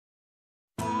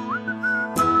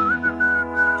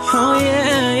Oh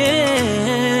yeah,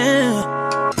 yeah.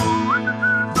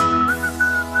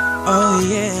 Oh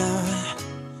yeah.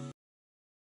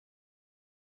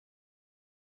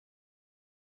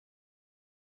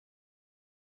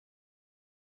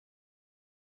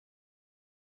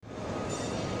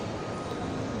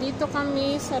 Dito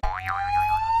kami sa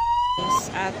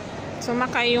at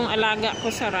sumakay yung alaga ko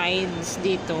sa rides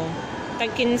dito.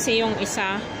 Tag 15 yung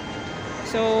isa.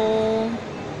 So,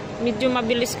 medyo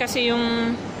mabilis kasi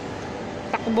yung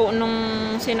takbo nung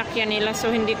sinakyan nila.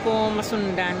 So, hindi ko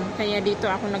masundan. Kaya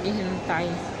dito ako naghihintay.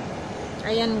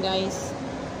 Ayan guys.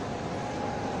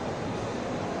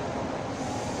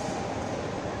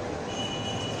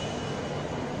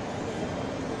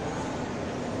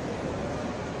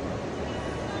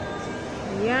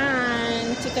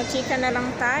 Ayan. Chika-chika na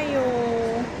lang tayo.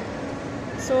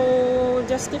 So,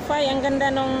 justify. Ang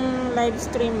ganda nung live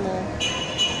stream mo.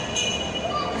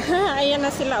 Ayan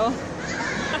na sila oh.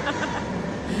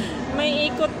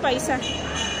 May ikot pa isa.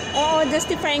 Oo,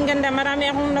 justify. Ang ganda. Marami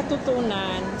akong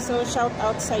natutunan. So, shout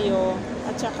out sa'yo.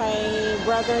 At saka kay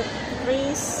Brother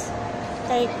Chris.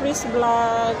 Kay Chris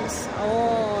Vlogs.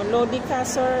 Oh, Lodi ka,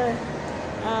 sir.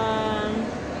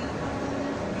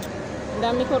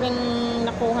 Dami ko rin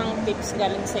nakuhang tips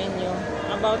galing sa inyo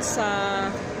about sa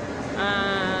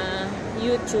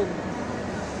YouTube.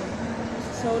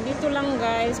 So dito lang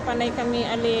guys, panay kami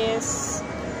alis,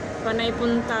 panay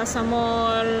punta sa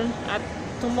mall, at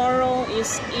tomorrow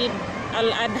is Eid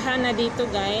al-Adha na dito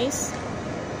guys.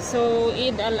 So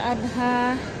Eid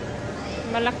al-Adha,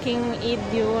 malaking Eid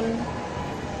yun,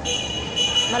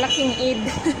 malaking Eid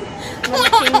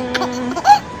malaking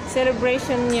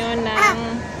celebration yun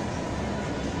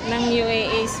ng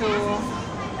UAE. So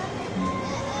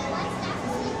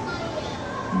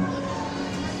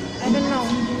I don't know.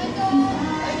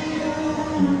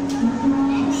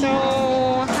 So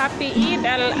happy Eid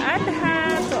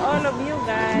al-Adha to all of you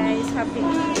guys. Happy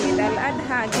Eid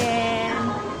al-Adha again.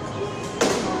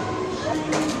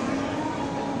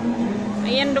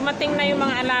 Ayan, dumating na yung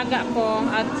mga alaga ko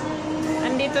at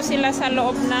andito sila sa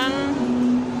loob ng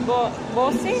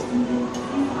bose.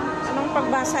 Anong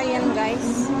pagbasa yan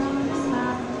guys?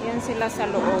 Yan sila sa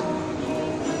loob.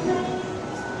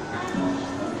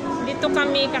 Dito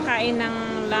kami kakain ng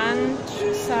lunch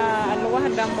sa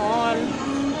Al-Wahda Mall.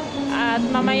 At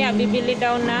mamaya bibili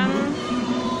daw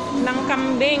ng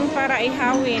kambing para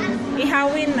ihawin.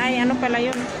 Ihawin ay ano pala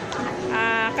yun?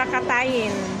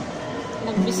 Kakatayin.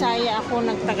 Nagbisaya ako,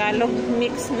 nagtagalog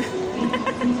mix na.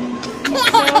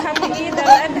 So happy Eid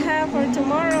al-Adha for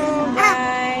tomorrow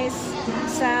guys.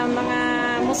 Sa mga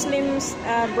Muslims,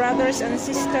 brothers and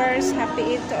sisters,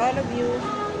 happy Eid to all of you.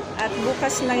 At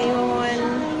bukas na yun.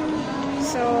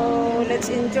 So,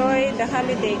 let's enjoy the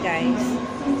holiday guys.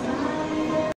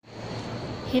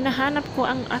 Hinahanap ko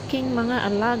ang aking mga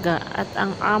alaga at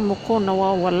ang amo ko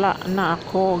nawawala na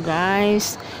ako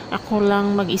guys. Ako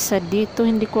lang mag-isa dito.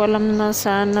 Hindi ko alam na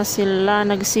sana sila.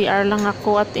 Nag-CR lang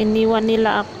ako at iniwan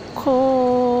nila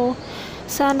ako.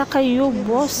 Sana kayo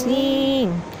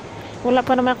bossing. Wala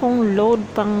pa naman akong load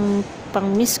pang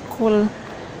miss call.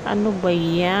 Ano ba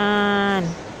yan?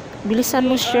 Bilisan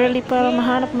mo Shirley para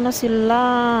mahanap mo na sila.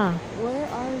 Where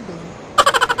are they?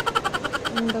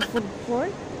 In the food court?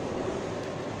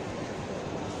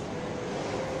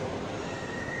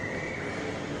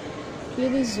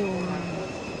 Arizona.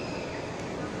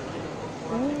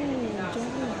 Oh,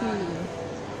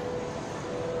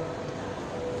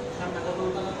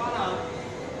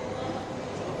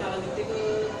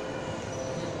 Jollibee.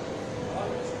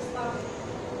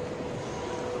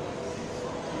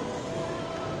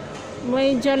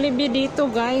 May Jollibee dito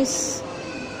guys.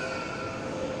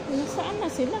 Nasaan na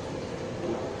sila?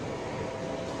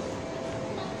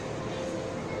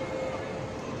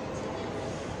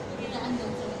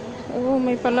 Oh,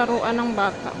 may palaruan ng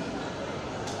bata.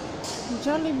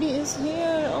 Jollibee is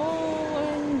here.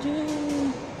 OMG.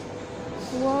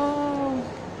 Wow.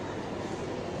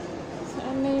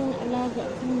 Saan na yung alaga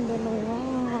kong dalawa?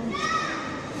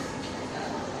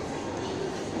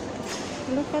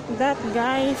 Look at that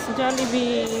guys.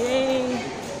 Jollibee. Yay.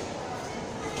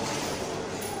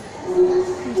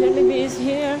 Jollibee is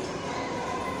here.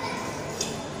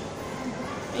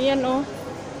 Ayan oh.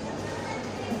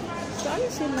 Saan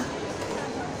sila?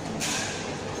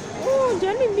 Oh,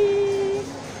 Jollibee!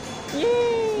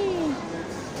 Yay!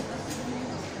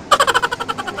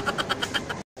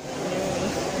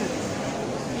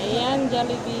 Ayan,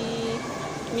 Jollibee.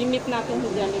 Mimit natin si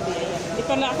Jollibee. Ayan. Di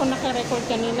pala ako naka-record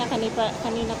kanina.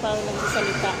 Kanina pa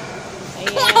nagsasalita.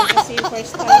 Ayan, kasi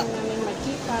first time namin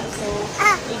magkita. So,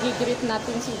 i-greet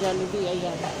natin si Jollibee.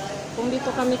 Ayan. kung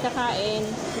dito kami kakain,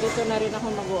 dito na rin ako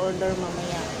mag-order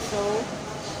mamaya. So,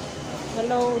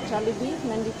 hello Jollibee,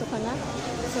 nandito ka na.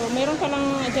 So, mayroon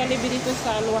palang Jollibee dito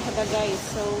sa Aluahda guys.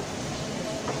 So,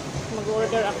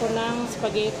 mag-order ako ng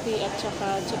spaghetti at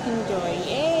saka chicken joy.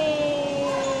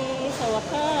 Yay! Sa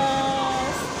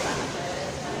wakas!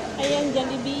 Ayan,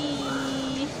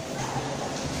 Jollibee!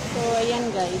 So, ayan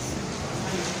guys.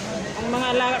 Ang mga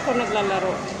alaga ko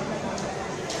naglalaro.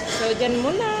 So, dyan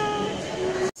muna.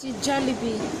 Si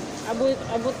Jollibee.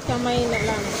 Abot kamay na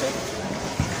lang. So,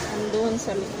 andun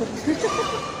sa likod.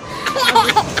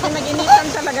 Nag-initan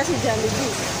talaga si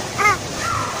Jollibee.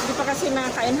 Hindi pa kasi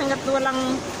nakakain hanggat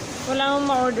walang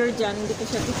ma-order dyan. Hindi ko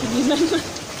siya tikigilan.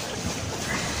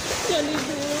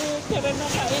 Jollibee, tara na,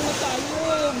 kain na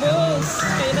tayo. Boss,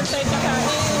 kain na tayo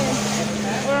kakain.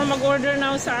 Or mag-order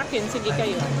na sa akin. Sige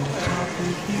kayo.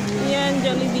 Yan,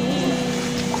 Jollibee.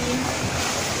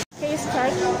 Okay, start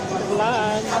the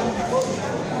vlog.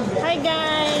 Hi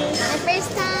guys! My first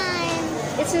time.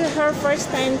 It's her first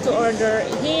time to order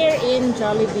here in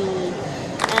Jollibee.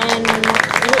 And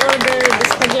we ordered the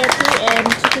spaghetti and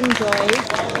chicken joy.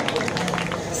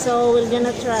 So we're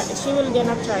gonna try. She will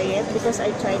gonna try it because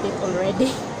I tried it already.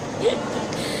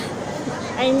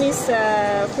 I miss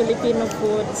Filipino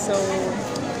food, so.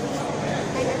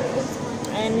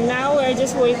 And now we're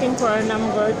just waiting for our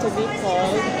number to be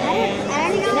called, and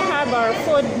we're gonna have our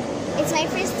food. It's my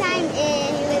first time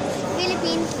with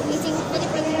Philippines, eating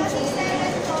Filipino food.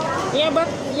 Yeah, but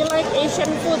you like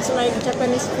Asian foods, like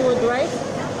Japanese food, right?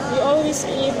 You always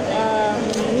eat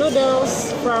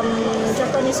noodles from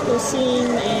Japanese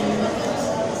cuisine and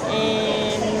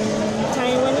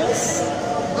Taiwanese,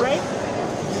 right?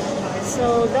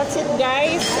 So that's it,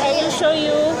 guys. I will show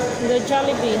you the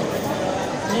Jollibee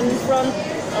in front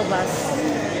of us.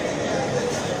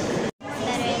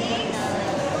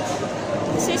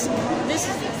 This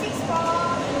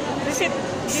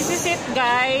is it,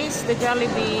 guys, the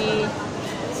Jollibee.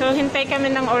 So hintay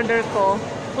kami ng order ko.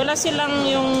 Wala silang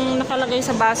yung nakalagay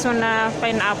sa baso na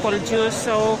pineapple juice.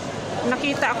 So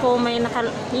nakita ko may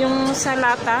yung sa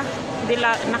lata,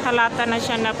 nakalata na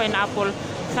siya na pineapple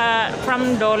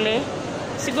from Dole.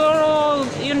 Siguro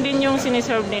yun din yung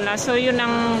siniserve nila. So yun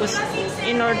ang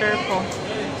in-order ko.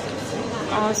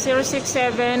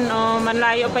 067.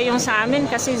 Malayo pa yung sa amin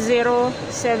kasi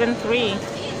 073.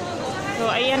 So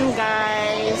ayan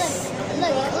guys.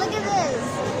 Look at this.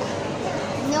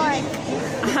 North.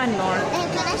 North. And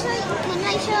can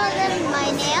I show them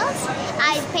my nails?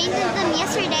 I painted them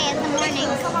yesterday in the morning.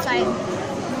 Sorry.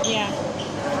 Yeah.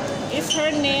 It's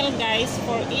her nail, guys,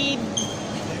 for Eid.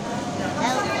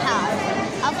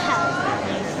 Of health.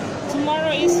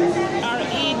 Tomorrow is our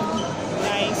Eid,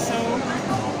 guys. So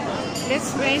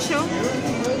let's show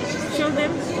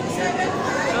them.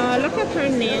 Look at her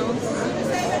nails.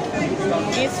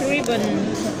 It's ribbon.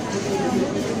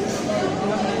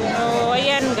 Oh,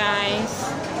 ayan guys.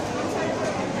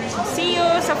 See you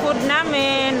sa food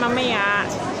namin mamaya.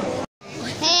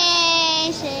 Hey,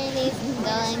 Shirley's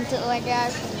going to order our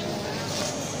food.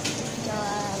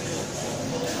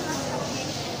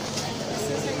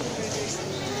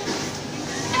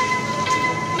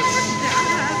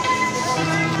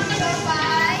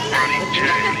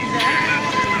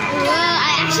 Well,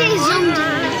 I actually zoomed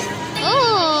in.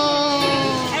 Oh!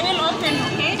 I will open,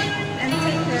 okay? And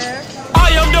take care. I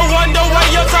am the one, the way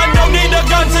your son don't need a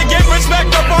gun to get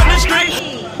respect up on the street.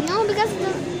 No, because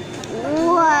the...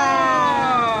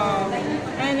 Wow!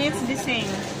 And it's the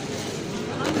same.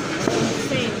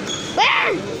 Same.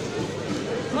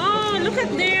 Oh, look at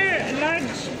their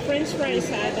large French fries,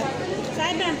 Sada.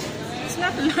 Sada, it's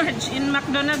not large. In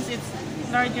McDonald's, it's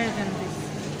larger than this.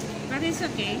 But it's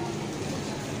okay.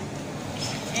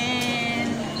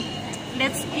 And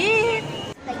let's eat.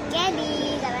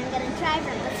 Spaghetti that I'm gonna try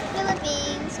from the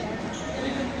Philippines.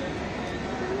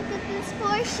 Look at this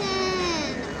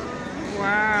portion.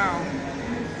 Wow.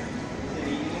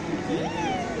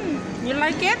 You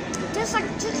like it? Just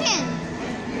like chicken.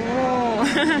 Oh.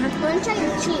 I'm gonna try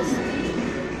the cheese.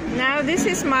 Now this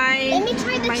is my... Let me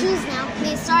try the cheese now,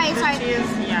 please. Sorry.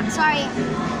 Cheese, yeah. Sorry.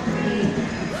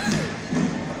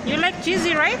 You like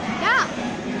cheesy, right? Yeah.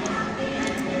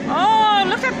 Oh,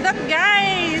 look at that,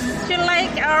 guys. She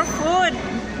like our food.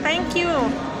 Thank you.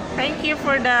 Thank you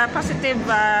for the positive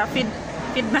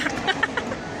feedback.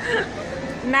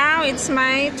 Now it's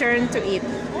my turn to eat.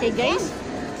 Okay, guys?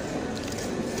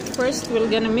 First, we're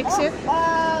gonna mix it.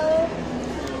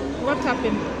 What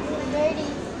happened? Dirty.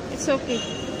 It's okay.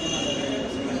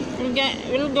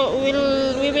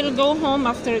 We will go home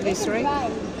after this, right?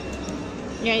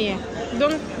 Yeah.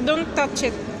 Don't touch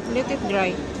it. Let it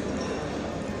dry.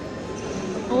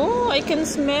 Oh, I can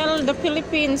smell the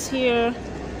Philippines here.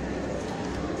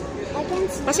 I can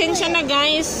smell Pasensya it. na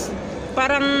guys.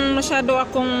 Parang masyado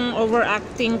akong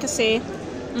overacting kasi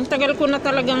ang tagal ko na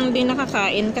talagang di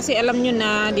nakakain. Kasi alam nyo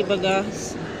na, di ba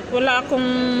guys? Wala akong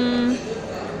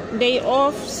day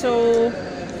off. So,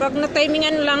 pag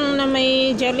na-timingan lang na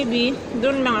may Jollibee,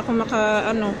 doon lang ako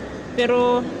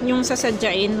Pero yung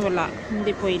sasadyain, wala.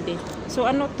 Hindi pwede. So,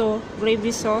 ano to?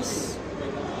 Gravy sauce.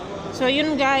 So,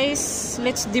 yun guys.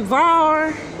 Let's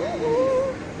devour.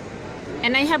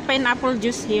 And I have pineapple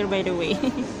juice here, by the way.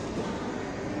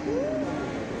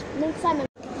 Next time.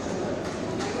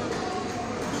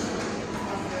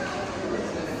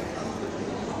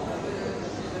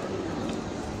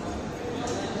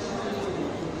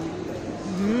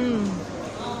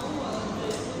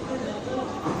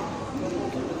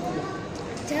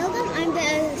 Tell them I'm the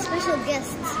special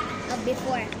guest of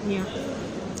before. Yeah.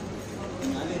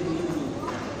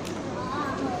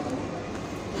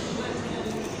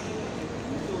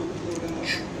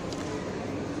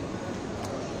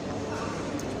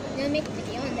 I'll make a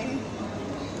video and then.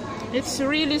 It's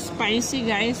really spicy,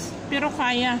 guys. Pero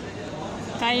kaya.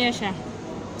 Kaya siya.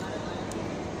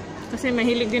 Kasi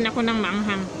mahilig din ako ng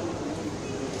maanghang.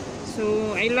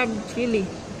 So, I love chili.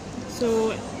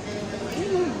 So,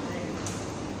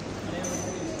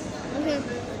 Okay,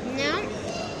 now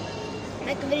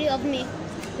make a video of me.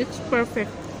 it's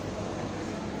perfect.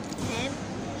 Okay.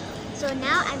 So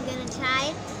now I'm gonna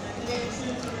try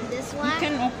this You one.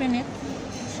 can open it.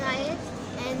 Try it,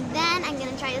 and then I'm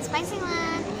gonna try the spicy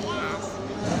one. Yes.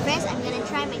 First, I'm gonna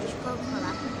try my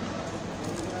Coca-Cola.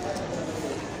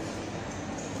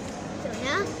 So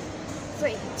now,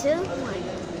 3, 2, 1.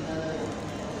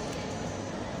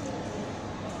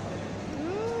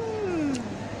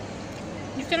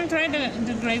 You can try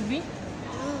the gravy.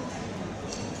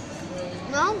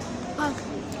 No.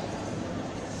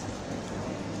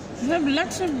 You have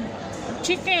lots of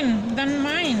chicken than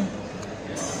mine.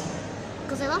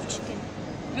 Because I love chicken.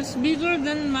 It's bigger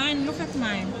than mine. Look at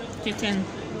mine. Chicken.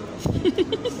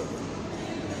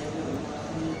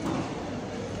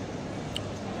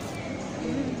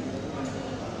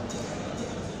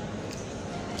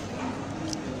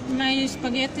 My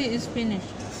spaghetti is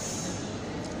finished.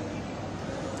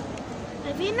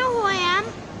 If you know who I am,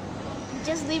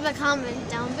 just leave a comment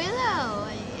down below.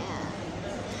 Yeah.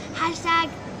 Hashtag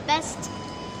best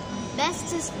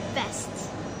is best.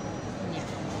 Yeah.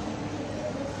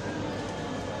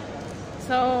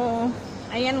 So,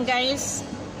 ayan guys.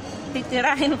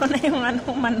 Titirahin ko na yung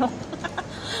manok.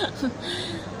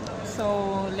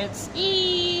 So, let's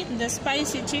eat the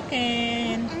spicy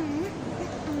chicken.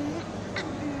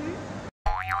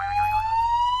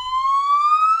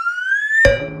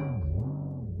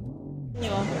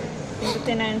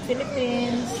 Pindutin na yung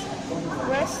Philippines.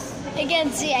 Where's? I can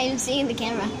see. I'm seeing the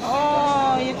camera.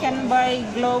 Oh, you can buy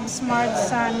Globe Smart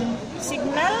Sun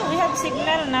signal. We have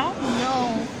signal now.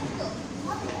 No.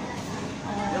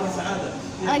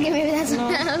 Okay, maybe that's No.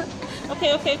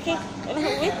 Okay. Wait.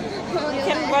 You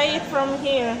can buy it from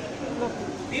here. Look,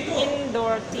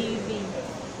 indoor TV.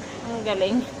 Ang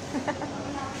galing.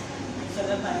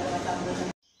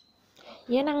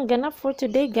 Yan ang ganap for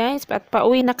today guys. At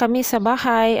pauwi na kami sa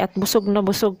bahay at busog na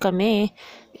busog kami.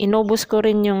 Inubos ko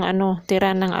rin yung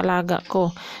tira ng alaga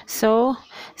ko. So,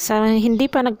 sa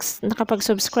hindi pa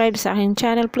nakapag-subscribe sa aking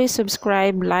channel, please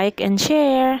subscribe, like, and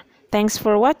share. Thanks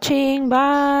for watching.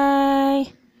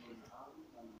 Bye!